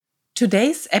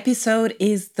Today's episode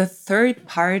is the third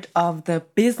part of the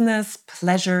Business,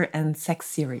 Pleasure and Sex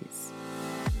series.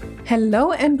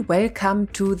 Hello and welcome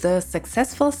to the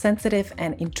Successful, Sensitive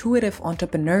and Intuitive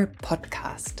Entrepreneur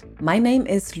podcast. My name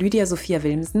is Lydia Sophia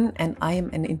Wilmsen and I am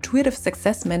an intuitive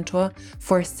success mentor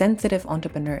for sensitive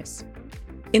entrepreneurs.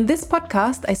 In this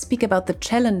podcast, I speak about the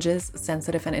challenges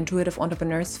sensitive and intuitive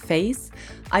entrepreneurs face.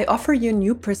 I offer you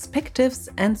new perspectives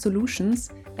and solutions,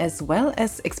 as well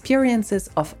as experiences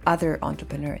of other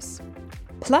entrepreneurs.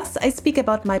 Plus, I speak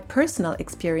about my personal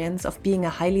experience of being a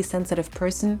highly sensitive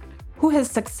person who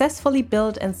has successfully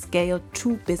built and scaled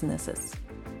 2 businesses.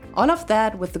 All of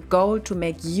that with the goal to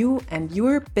make you and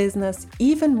your business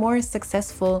even more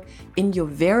successful in your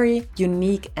very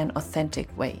unique and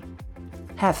authentic way.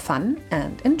 Have fun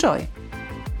and enjoy.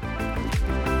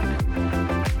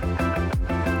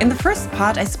 In the first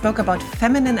part, I spoke about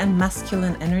feminine and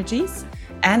masculine energies,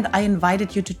 and I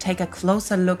invited you to take a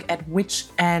closer look at which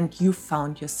end you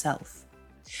found yourself.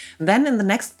 Then in the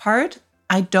next part,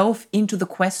 I dove into the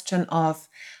question of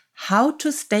how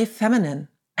to stay feminine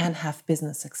and have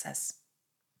business success.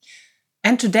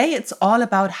 And today it's all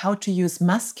about how to use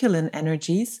masculine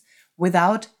energies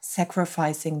without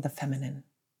sacrificing the feminine.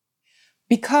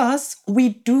 Because we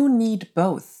do need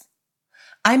both.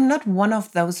 I'm not one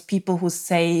of those people who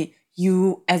say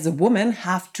you as a woman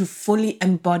have to fully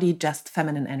embody just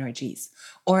feminine energies,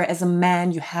 or as a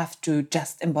man you have to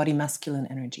just embody masculine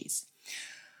energies.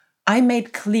 I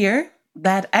made clear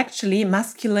that actually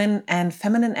masculine and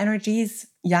feminine energies,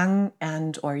 yang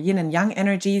or yin and yang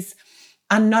energies,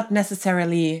 are not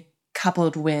necessarily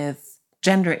coupled with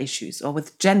gender issues or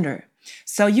with gender.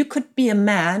 So you could be a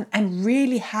man and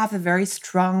really have a very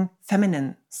strong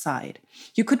feminine side.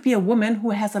 You could be a woman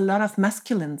who has a lot of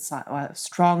masculine side or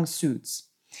strong suits.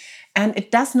 And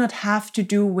it does not have to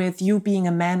do with you being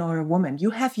a man or a woman. You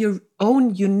have your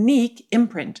own unique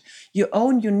imprint, your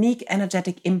own unique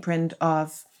energetic imprint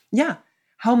of,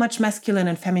 how much masculine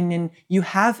and feminine you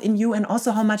have in you and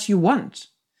also how much you want.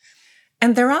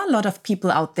 And there are a lot of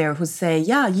people out there who say,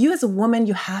 you as a woman,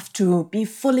 you have to be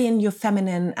fully in your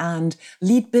feminine and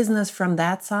lead business from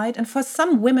that side. And for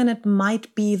some women, it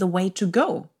might be the way to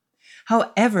go.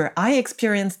 However, I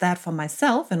experienced that for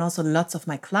myself and also lots of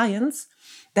my clients,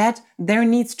 that there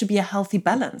needs to be a healthy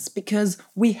balance because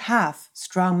we have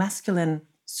strong masculine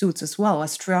suits as well, or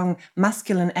strong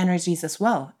masculine energies as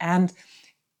well. And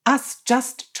us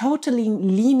just totally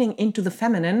leaning into the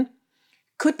feminine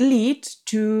could lead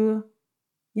to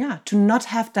not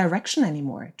have direction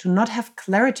anymore, to not have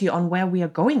clarity on where we are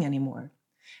going anymore.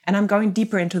 And I'm going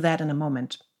deeper into that in a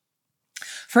moment.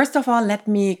 First of all, let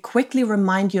me quickly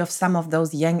remind you of some of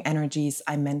those yang energies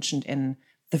I mentioned in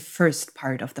the first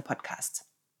part of the podcast.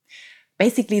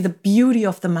 Basically, the beauty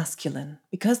of the masculine,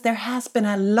 because there has been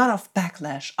a lot of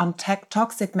backlash on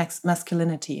toxic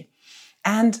masculinity.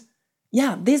 And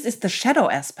this is the shadow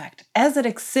aspect, as it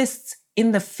exists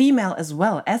in the female as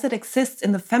well, as it exists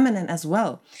in the feminine as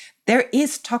well. There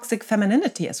is toxic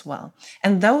femininity as well.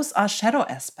 And those are shadow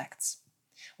aspects.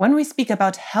 When we speak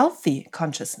about healthy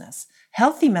consciousness,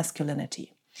 healthy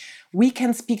masculinity, we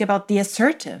can speak about the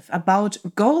assertive, about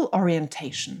goal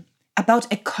orientation,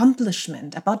 about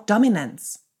accomplishment, about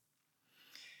dominance.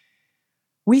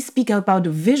 We speak about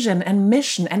vision and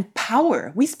mission and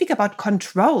power. We speak about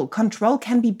control. Control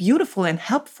can be beautiful and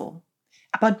helpful.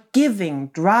 About giving,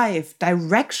 drive,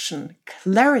 direction,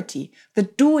 clarity, the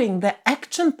doing, the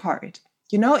action part.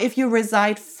 If you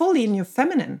reside fully in your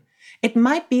feminine, it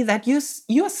might be that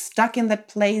you're stuck in that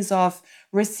place of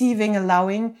receiving,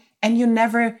 allowing, and you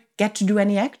never get to do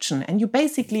any action. And you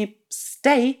basically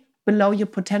stay below your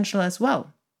potential as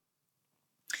well.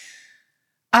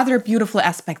 Other beautiful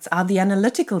aspects are the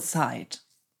analytical side,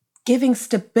 giving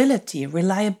stability,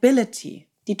 reliability,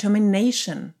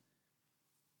 determination,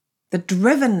 the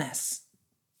drivenness.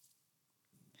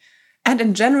 And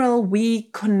in general, we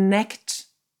connect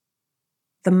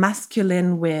the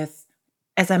masculine with,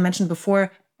 as I mentioned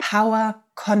before, power,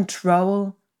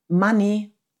 control,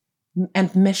 money,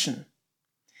 and mission.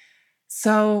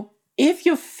 So if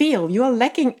you feel you're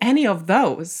lacking any of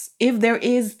those, if there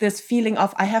is this feeling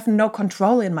of, I have no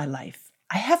control in my life,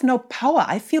 I have no power,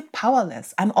 I feel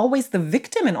powerless, I'm always the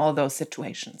victim in all those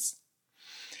situations.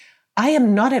 I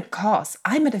am not at cause.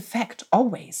 I'm at effect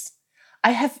always.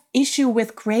 I have issue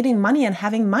with creating money and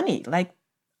having money. Like,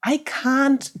 I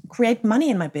can't create money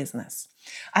in my business.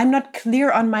 I'm not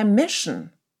clear on my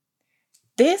mission.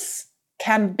 This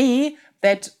can be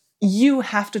that you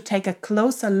have to take a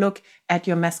closer look at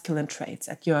your masculine traits,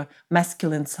 at your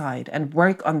masculine side, and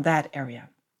work on that area.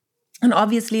 And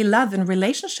obviously love and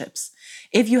relationships.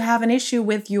 If you have an issue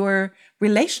with your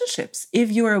relationships,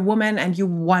 if you're a woman and you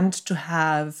want to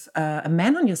have a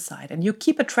man on your side and you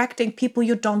keep attracting people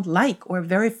you don't like or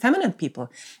very feminine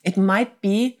people, it might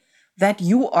be that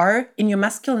you are in your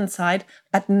masculine side,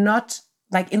 but not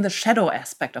like in the shadow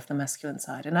aspect of the masculine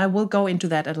side. And I will go into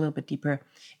that a little bit deeper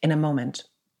in a moment.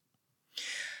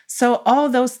 So all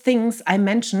those things I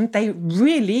mentioned, they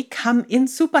really come in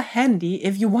super handy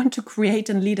if you want to create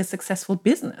and lead a successful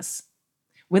business.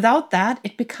 Without that,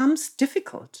 it becomes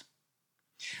difficult.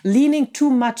 Leaning too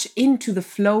much into the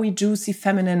flowy, juicy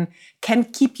feminine can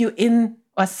keep you in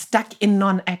or stuck in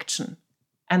non-action.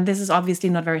 And this is obviously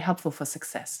not very helpful for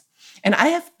success. And I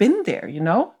have been there,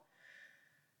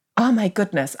 Oh my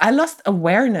goodness, I lost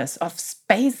awareness of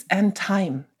space and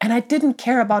time, and I didn't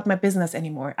care about my business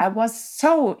anymore. I was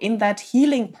so in that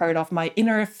healing part of my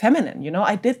inner feminine,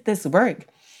 I did this work,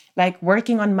 like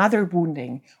working on mother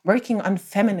wounding, working on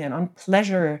feminine, on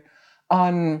pleasure,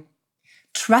 on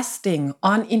trusting,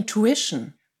 on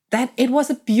intuition, that it was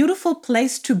a beautiful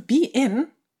place to be in.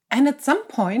 And at some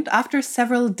point, after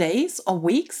several days or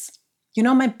weeks,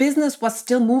 my business was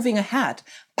still moving ahead,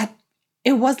 but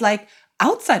it was like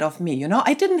outside of me,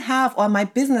 I didn't have, or my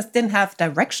business didn't have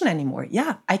direction anymore.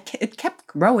 Yeah, it kept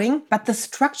growing, but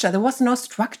there was no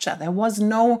structure. There was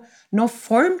no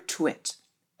form to it.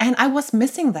 And I was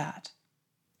missing that.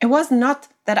 It was not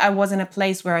that I was in a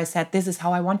place where I said, this is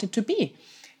how I want it to be.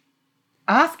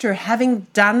 After having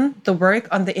done the work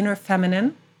on the inner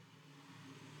feminine,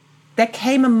 there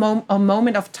came a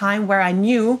moment of time where I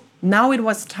knew now it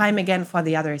was time again for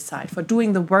the other side, for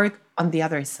doing the work on the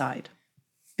other side.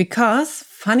 Because,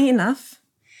 funny enough,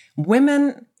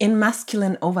 women in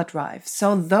masculine overdrive,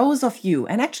 so those of you,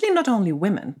 and actually not only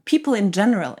women, people in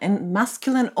general in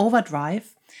masculine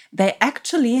overdrive, they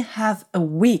actually have a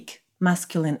weak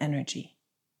masculine energy.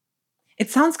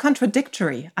 It sounds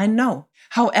contradictory, I know.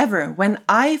 However, when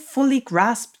I fully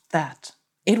grasped that,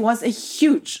 it was a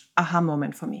huge aha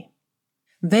moment for me.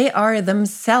 They are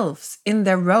themselves in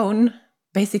their own,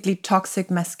 basically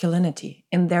toxic masculinity,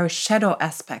 in their shadow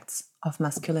aspects of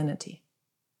masculinity.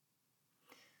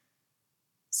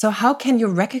 So how can you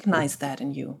recognize that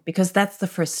in you? Because that's the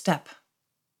first step.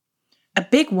 A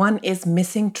big one is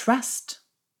missing trust.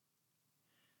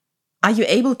 Are you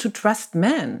able to trust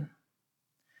men?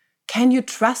 Can you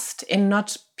trust in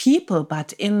not people,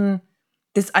 but in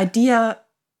this idea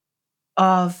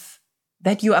of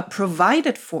that you are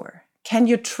provided for? Can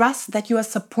you trust that you are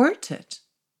supported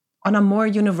on a more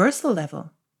universal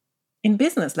level? In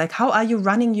business, like how are you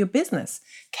running your business?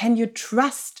 Can you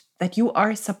trust that you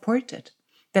are supported,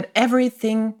 that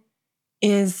everything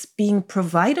is being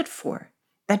provided for,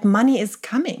 that money is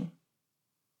coming?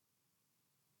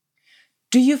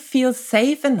 Do you feel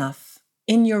safe enough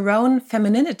in your own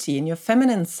femininity, in your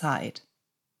feminine side,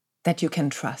 that you can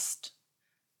trust?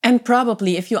 And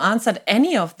probably if you answered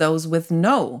any of those with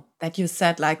no, that you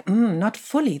said like, not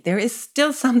fully, there is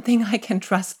still something I can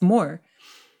trust more.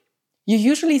 You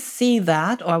usually see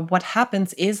that, or what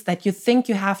happens is that you think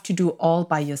you have to do all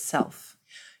by yourself.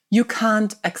 You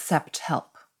can't accept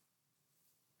help.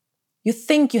 You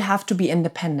think you have to be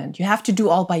independent. You have to do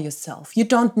all by yourself. You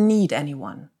don't need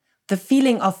anyone. The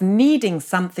feeling of needing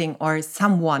something or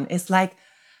someone is like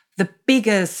the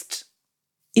biggest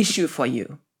issue for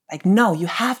you. Like, no, you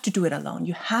have to do it alone.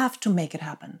 You have to make it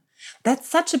happen. That's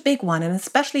such a big one. And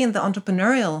especially in the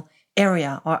entrepreneurial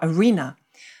area or arena,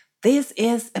 this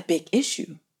is a big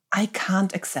issue. I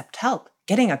can't accept help.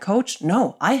 Getting a coach?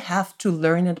 No, I have to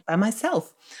learn it by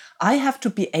myself. I have to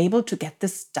be able to get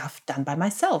this stuff done by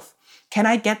myself. Can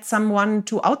I get someone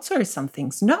to outsource some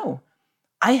things? No,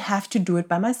 I have to do it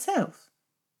by myself.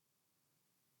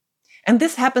 And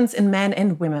this happens in men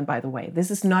and women, by the way.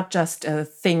 This is not just a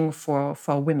thing for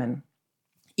women,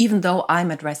 even though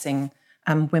I'm addressing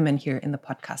women here in the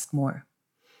podcast more.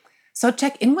 So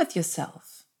check in with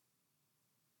yourself.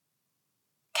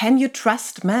 Can you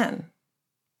trust men?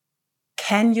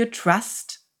 Can you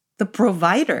trust the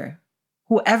provider,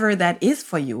 whoever that is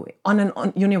for you, on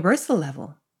an universal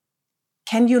level?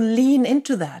 Can you lean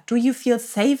into that? Do you feel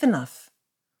safe enough?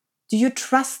 Do you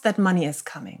trust that money is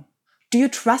coming? Do you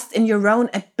trust in your own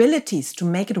abilities to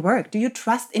make it work? Do you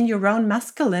trust in your own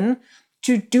masculine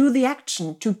to do the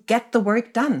action, to get the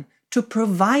work done, to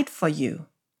provide for you?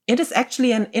 It is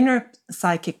actually an inner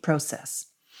psychic process.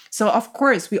 So, of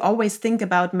course, we always think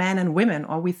about men and women,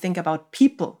 or we think about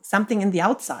people, something in the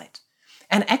outside.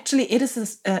 And actually, it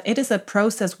is a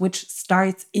process which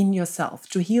starts in yourself,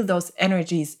 to heal those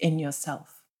energies in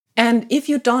yourself. And if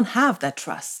you don't have that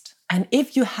trust, and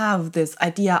if you have this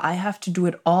idea, I have to do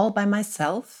it all by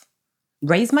myself,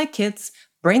 raise my kids,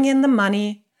 bring in the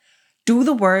money, do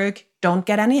the work, don't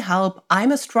get any help.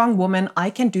 I'm a strong woman. I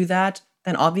can do that.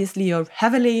 Then obviously you're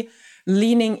heavily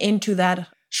leaning into that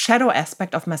shadow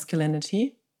aspect of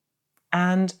masculinity.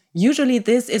 And usually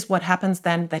this is what happens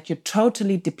then, that you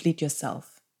totally deplete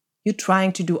yourself. You're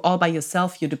trying to do all by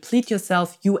yourself. You deplete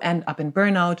yourself. You end up in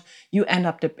burnout. You end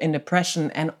up in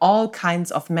depression and all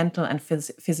kinds of mental and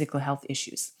physical health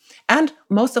issues. And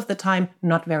most of the time,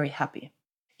 not very happy.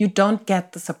 You don't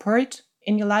get the support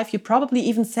in your life. You probably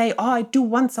even say, oh, I do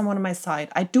want someone on my side.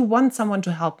 I do want someone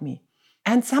to help me.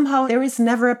 And somehow there is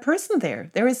never a person there.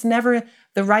 There is never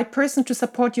the right person to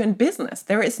support you in business.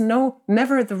 There is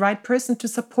never the right person to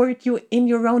support you in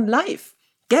your own life.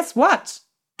 Guess what?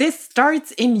 This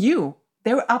starts in you.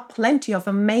 There are plenty of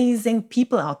amazing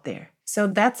people out there. So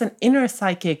that's an inner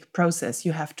psychic process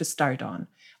you have to start on,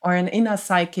 or an inner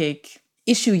psychic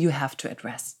issue you have to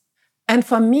address. And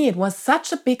for me, it was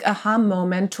such a big aha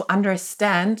moment to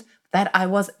understand that I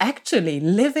was actually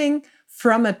living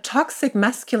from a toxic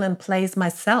masculine place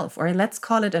myself, or let's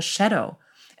call it a shadow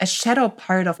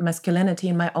part of masculinity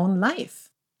in my own life.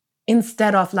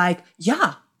 Instead of like,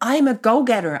 yeah, I'm a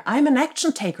go-getter, I'm an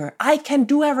action taker, I can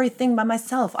do everything by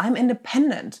myself, I'm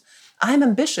independent, I'm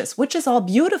ambitious, which is all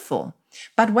beautiful.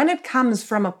 But when it comes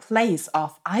from a place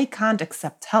of, I can't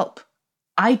accept help,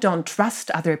 I don't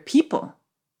trust other people,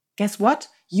 guess what?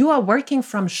 You are working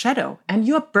from shadow and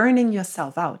you're burning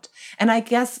yourself out. And I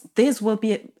guess this will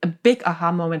be a big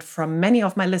aha moment from many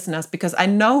of my listeners, because I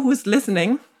know who's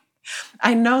listening.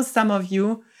 I know some of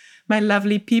you, my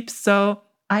lovely peeps. So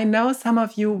I know some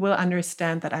of you will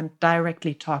understand that I'm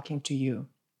directly talking to you.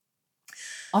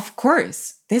 Of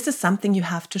course, this is something you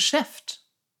have to shift.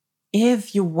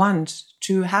 If you want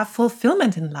to have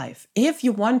fulfillment in life, if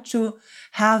you want to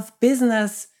have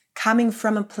business coming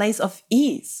from a place of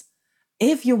ease,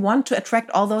 if you want to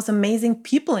attract all those amazing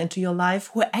people into your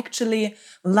life who actually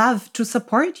love to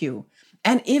support you,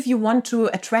 and if you want to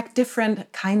attract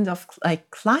different kinds of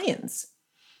clients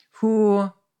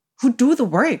who do the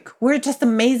work, who are just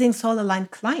amazing soul-aligned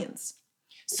clients.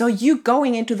 So you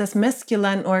going into this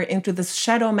masculine or into this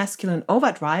shadow masculine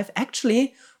overdrive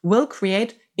actually will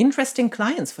create interesting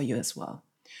clients for you as well.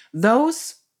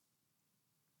 Those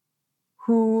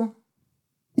who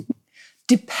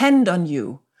depend on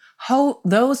you,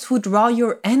 those who draw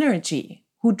your energy,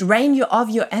 who drain you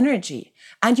of your energy,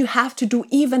 and you have to do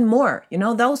even more. You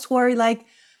know, those who are like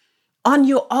on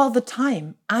you all the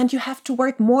time, and you have to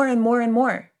work more and more and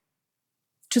more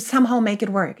to somehow make it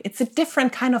work. It's a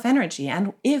different kind of energy.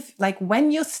 And if, like,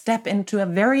 when you step into a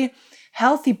very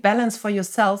healthy balance for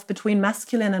yourself between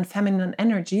masculine and feminine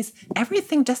energies,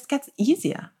 everything just gets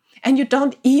easier. And you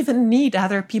don't even need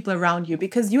other people around you,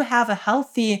 because you have a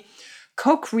healthy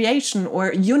co-creation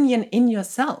or union in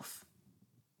yourself.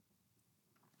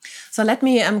 So let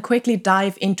me quickly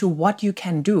dive into what you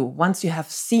can do once you have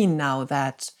seen now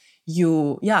that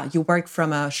you work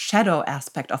from a shadow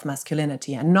aspect of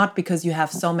masculinity, and not because you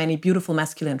have so many beautiful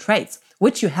masculine traits,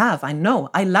 which you have. I know,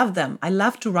 I love them. I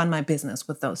love to run my business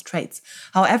with those traits.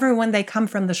 However, when they come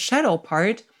from the shadow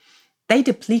part, they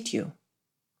deplete you.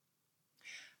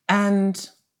 And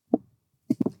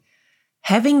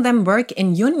having them work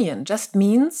in union just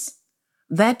means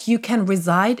that you can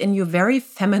reside in your very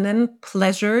feminine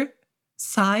pleasure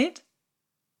side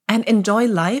and enjoy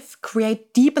life,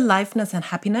 create deep aliveness and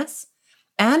happiness,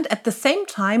 and at the same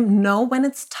time know when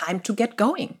it's time to get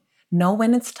going, know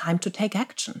when it's time to take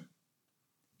action.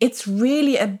 It's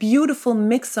really a beautiful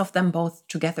mix of them both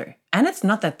together. And it's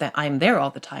not that I'm there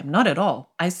all the time, not at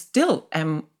all. I still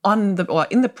am in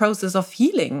the process of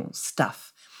healing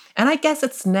stuff. And I guess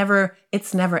it's never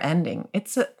ending.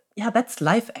 That's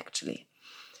life actually.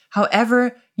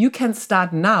 However, you can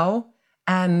start now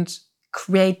and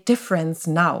create difference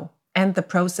now. And the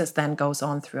process then goes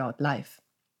on throughout life.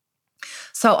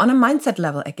 So on a mindset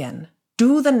level again,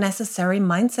 do the necessary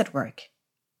mindset work.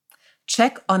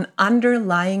 Check on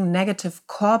underlying negative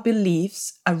core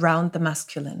beliefs around the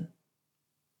masculine.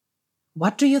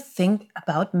 What do you think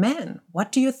about men?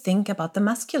 What do you think about the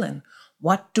masculine?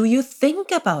 What do you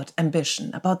think about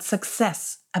ambition, about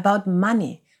success, about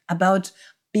money, about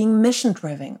being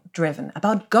mission-driven,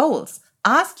 about goals?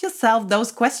 Ask yourself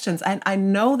those questions. And I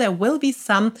know there will be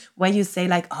some where you say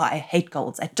like, oh, I hate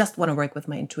goals. I just want to work with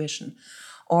my intuition.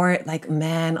 Or like,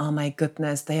 man, oh my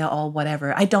goodness, they are all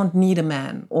whatever. I don't need a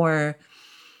man. Or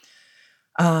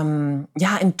in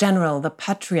general, the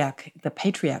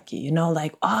patriarchy, you know,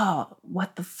 like, oh,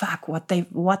 what the fuck, what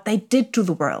they did to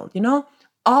the world, you know?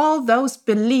 All those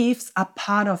beliefs are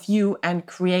part of you and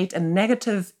create a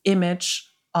negative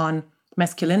image on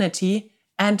masculinity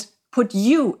and put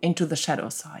you into the shadow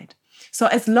side. So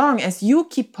as long as you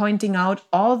keep pointing out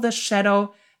all the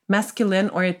shadow masculine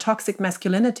or a toxic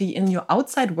masculinity in your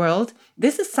outside world,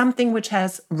 this is something which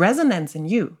has resonance in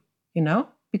you,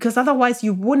 because otherwise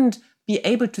you wouldn't be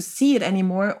able to see it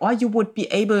anymore, or you would be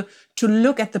able to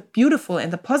look at the beautiful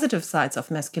and the positive sides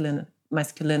of masculine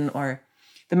or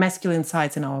the masculine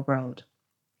sides in our world,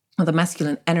 or the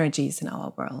masculine energies in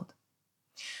our world.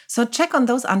 So check on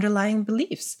those underlying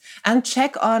beliefs and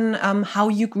check on how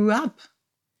you grew up.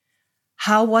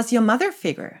 How was your mother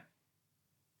figure?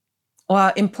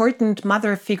 Or important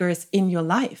mother figures in your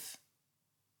life?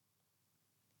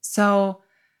 So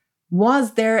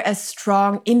was there a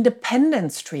strong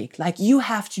independent streak? Like, you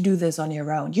have to do this on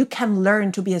your own. You can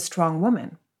learn to be a strong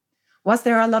woman. Was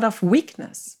there a lot of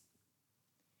weakness?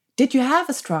 Did you have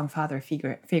a strong father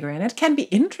figure? And it can be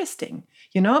interesting,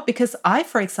 because I,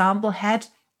 for example, had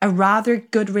a rather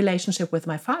good relationship with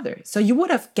my father. So you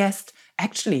would have guessed,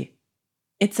 actually,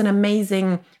 it's an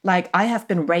amazing, I have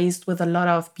been raised with a lot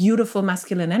of beautiful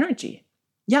masculine energy.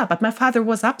 Yeah, but my father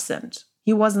was absent.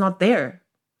 He was not there.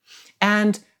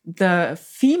 And the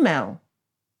female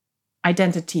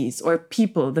identities or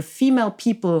people, the female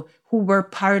people who were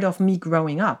part of me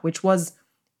growing up, which was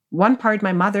one part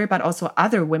my mother, but also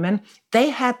other women,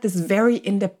 they had this very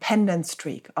independent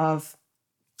streak of,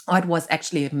 it was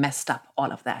actually messed up,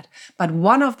 all of that. But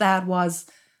one of that was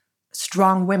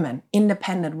strong women,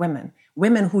 independent women,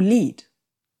 women who lead.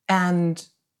 And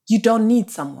you don't need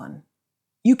someone.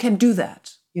 You can do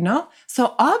that,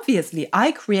 So obviously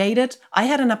I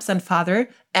had an absent father,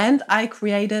 and I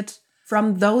created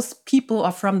from those people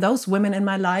or from those women in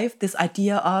my life this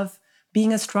idea of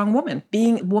being a strong woman,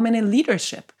 being a woman in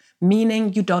leadership,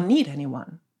 meaning you don't need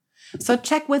anyone. So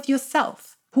check with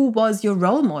yourself. Who was your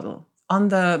role model on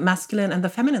the masculine and the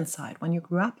feminine side when you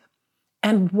grew up?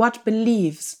 And what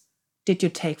beliefs did you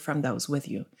take from those with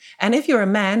you? And if you're a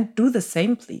man, do the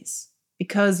same, please.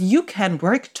 Because you can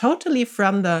work totally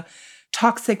from the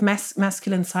toxic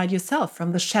masculine side yourself,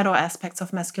 from the shadow aspects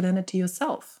of masculinity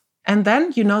yourself. And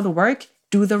then, the work,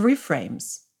 do the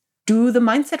reframes. Do the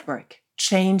mindset work.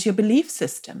 Change your belief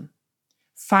system.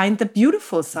 Find the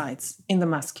beautiful sides in the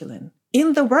masculine.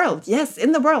 In the world, yes,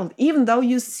 in the world. Even though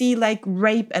you see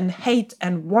rape and hate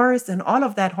and wars and all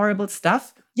of that horrible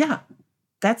stuff, yeah,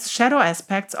 that's shadow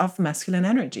aspects of masculine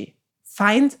energy.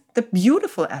 Find the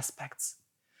beautiful aspects.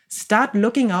 Start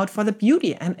looking out for the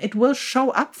beauty, and it will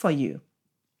show up for you.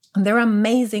 And there are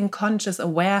amazing, conscious,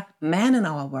 aware men in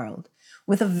our world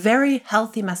with a very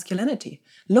healthy masculinity.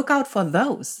 Look out for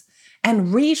those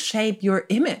and reshape your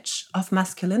image of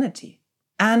masculinity.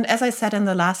 And as I said in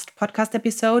the last podcast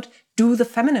episode, do the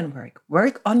feminine work.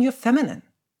 Work on your feminine.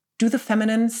 Do the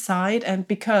feminine side. And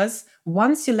because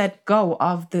once you let go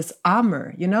of this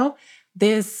armor,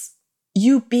 this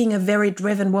you being a very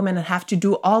driven woman and have to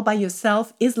do all by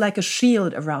yourself is like a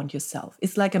shield around yourself.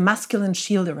 It's like a masculine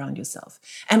shield around yourself.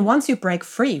 And once you break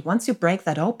free, once you break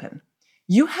that open,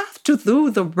 you have to do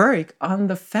the work on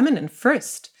the feminine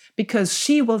first, because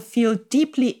she will feel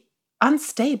deeply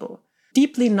unstable,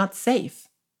 deeply not safe,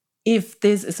 if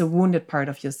this is a wounded part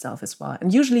of yourself as well.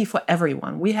 And usually for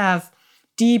everyone, we have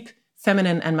deep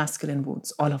feminine and masculine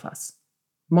wounds, all of us.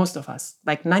 Most of us,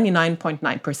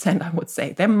 99.9%, I would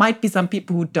say. There might be some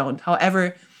people who don't.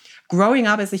 However, growing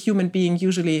up as a human being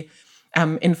usually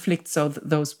inflicts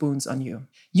those wounds on you.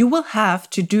 You will have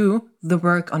to do the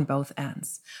work on both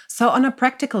ends. So on a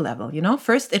practical level,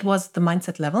 first it was the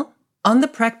mindset level. On the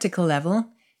practical level,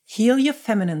 heal your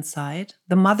feminine side,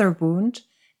 the mother wound,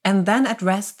 and then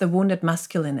address the wounded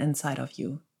masculine inside of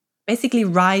you. Basically,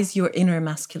 rise your inner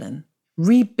masculine.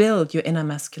 Rebuild your inner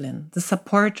masculine, the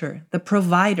supporter, the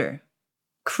provider.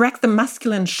 Crack the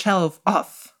masculine shelf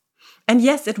off. And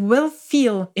yes, it will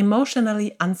feel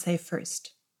emotionally unsafe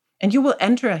first. And you will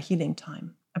enter a healing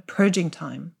time, a purging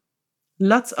time.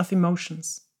 Lots of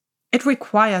emotions. It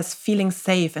requires feeling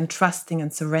safe and trusting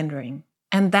and surrendering.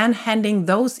 And then handing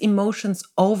those emotions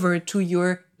over to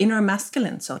your inner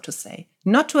masculine, so to say.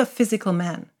 Not to a physical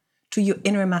man, to your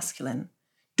inner masculine.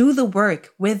 Do the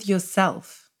work with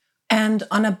yourself. And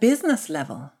on a business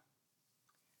level,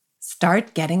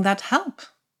 start getting that help.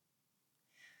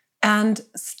 And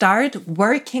start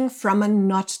working from a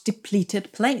not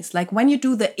depleted place. Like when you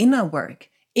do the inner work,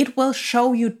 it will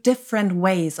show you different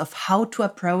ways of how to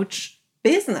approach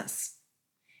business.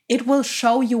 It will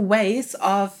show you ways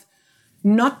of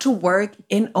not to work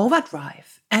in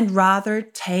overdrive and rather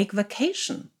take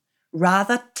vacation,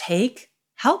 rather take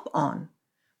help on,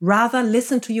 rather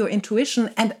listen to your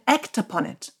intuition and act upon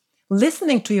it.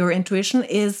 Listening to your intuition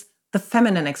is the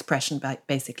feminine expression,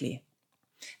 basically.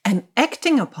 And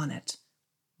acting upon it,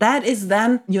 that is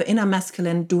then your inner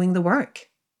masculine doing the work.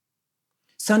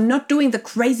 So not doing the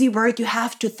crazy work, you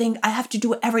have to think, I have to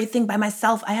do everything by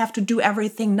myself, I have to do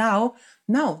everything now.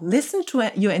 No, listen to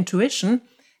your intuition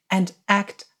and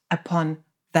act upon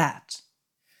that.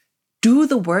 Do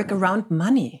the work around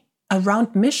money,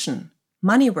 around mission,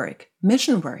 money work,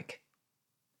 mission work.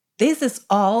 This is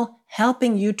all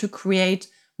helping you to create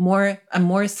a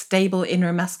more stable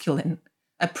inner masculine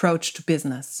approach to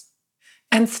business.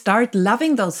 And start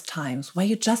loving those times where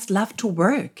you just love to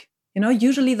work.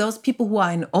 Usually those people who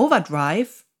are in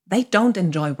overdrive, they don't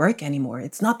enjoy work anymore.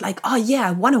 It's not like, oh yeah,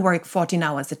 I want to work 14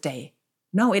 hours a day.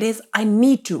 No, it is, I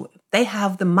need to. They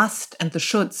have the must and the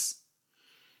shoulds.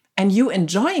 And you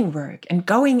enjoying work and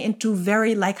going into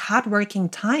very hardworking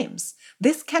times,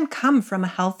 this can come from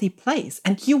a healthy place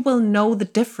and you will know the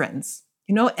difference.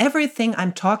 Everything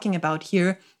I'm talking about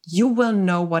here, you will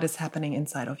know what is happening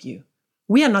inside of you.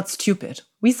 We are not stupid.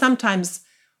 We sometimes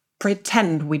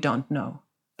pretend we don't know.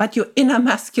 But your inner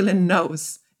masculine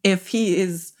knows if he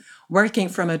is working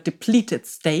from a depleted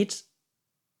state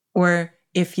or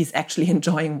if he's actually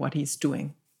enjoying what he's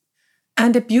doing.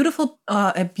 And a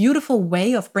beautiful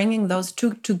way of bringing those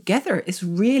two together is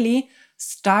really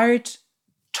start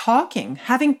talking,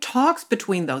 having talks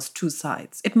between those two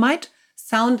sides. It might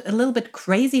sound a little bit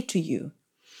crazy to you,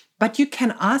 but you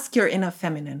can ask your inner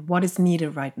feminine what is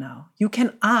needed right now. You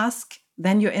can ask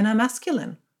then your inner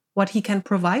masculine what he can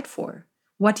provide for,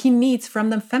 what he needs from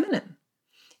the feminine.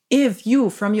 If you,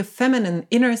 from your feminine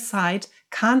inner side,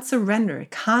 can't surrender,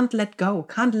 can't let go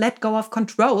of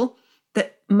control, the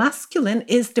masculine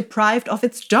is deprived of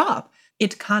its job.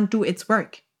 It can't do its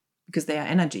work because they are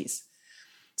energies.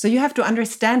 So you have to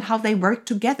understand how they work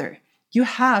together. You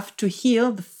have to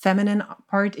heal the feminine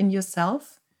part in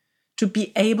yourself to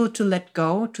be able to let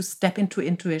go, to step into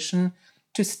intuition,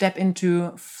 to step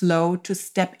into flow, to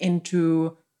step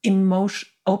into emotion,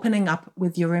 opening up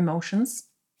with your emotions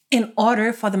in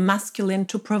order for the masculine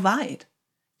to provide.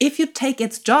 If you take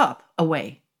its job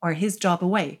away or his job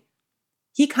away,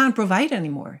 he can't provide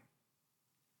anymore.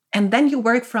 And then you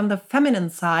work from the feminine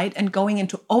side and going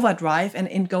into overdrive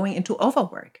and going into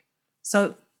overwork.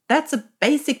 So that's a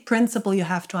basic principle you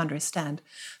have to understand.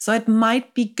 So it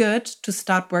might be good to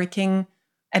start working,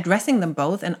 addressing them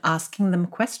both and asking them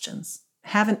questions.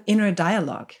 Have an inner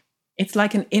dialogue. It's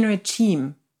like an inner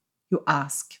team you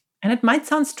ask. And it might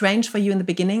sound strange for you in the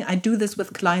beginning. I do this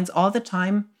with clients all the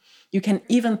time. You can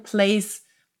even place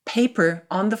paper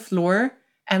on the floor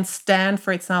and stand,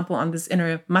 for example, on this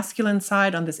inner masculine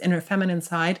side, on this inner feminine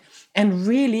side, and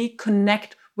really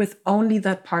connect with only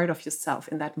that part of yourself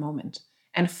in that moment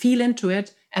and feel into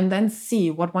it and then see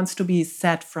what wants to be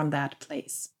said from that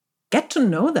place. Get to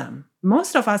know them.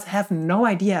 Most of us have no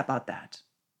idea about that.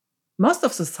 Most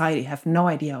of society have no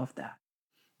idea of that.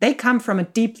 They come from a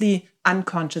deeply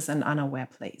unconscious and unaware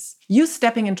place. You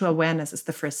stepping into awareness is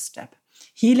the first step.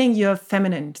 Healing your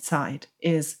feminine side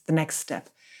is the next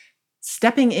step.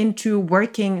 Stepping into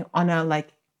working on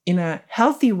in a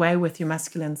healthy way with your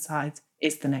masculine side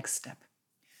is the next step.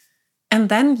 And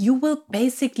then you will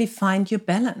basically find your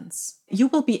balance. You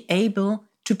will be able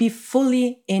to be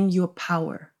fully in your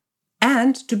power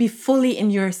and to be fully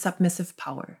in your submissive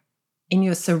power, in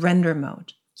your surrender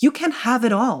mode. You can have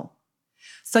it all.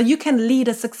 So you can lead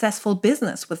a successful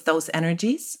business with those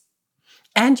energies,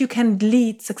 and you can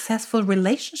lead successful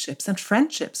relationships and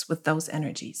friendships with those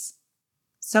energies.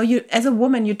 So you, as a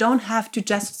woman, you don't have to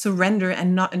just surrender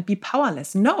and be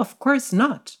powerless. No, of course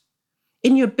not.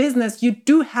 In your business, you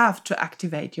do have to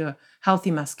activate your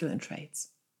healthy masculine traits.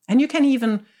 And you can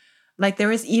even,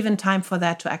 there is even time for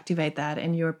that to activate that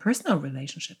in your personal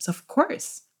relationships. Of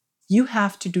course, you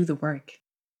have to do the work.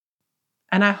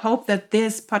 And I hope that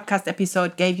this podcast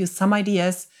episode gave you some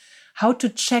ideas how to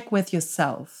check with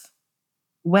yourself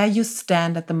where you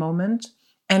stand at the moment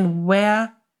and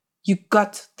where you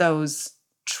got those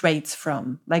traits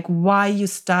from, why you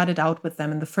started out with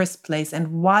them in the first place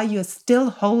and why you're still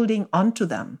holding onto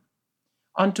them,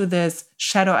 onto this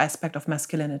shadow aspect of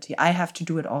masculinity. I have to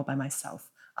do it all by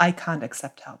myself. I can't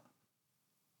accept help.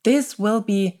 This will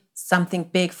be something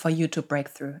big for you to break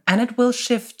through, and it will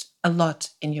shift a lot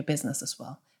in your business as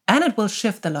well. And it will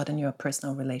shift a lot in your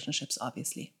personal relationships,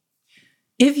 obviously.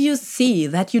 If you see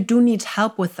that you do need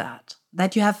help with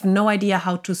that you have no idea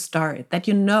how to start, that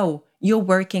you're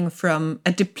working from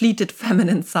a depleted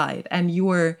feminine side and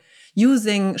you're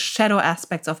using shadow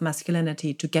aspects of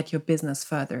masculinity to get your business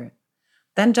further,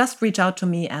 then just reach out to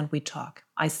me and we talk.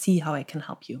 I see how I can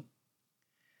help you.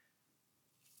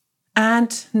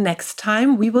 And next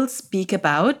time we will speak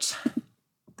about,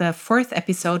 the fourth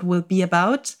episode will be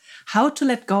about how to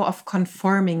let go of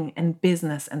conforming in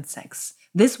business and sex.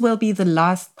 This will be the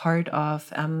last part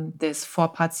of this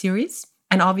 4-part series.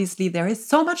 And obviously, there is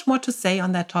so much more to say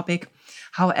on that topic.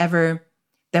 However,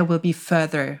 there will be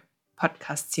further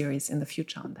podcast series in the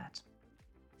future on that.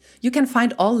 You can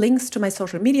find all links to my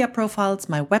social media profiles,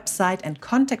 my website, and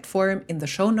contact form in the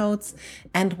show notes.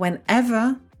 And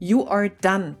whenever you are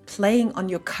done playing on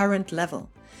your current level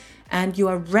and you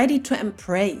are ready to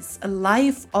embrace a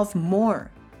life of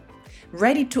more,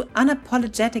 ready to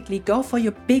unapologetically go for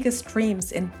your biggest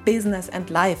dreams in business and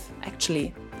life,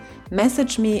 actually,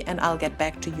 message me and I'll get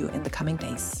back to you in the coming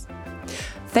days.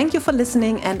 Thank you for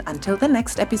listening, and until the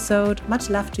next episode, much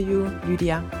love to you,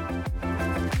 Lydia.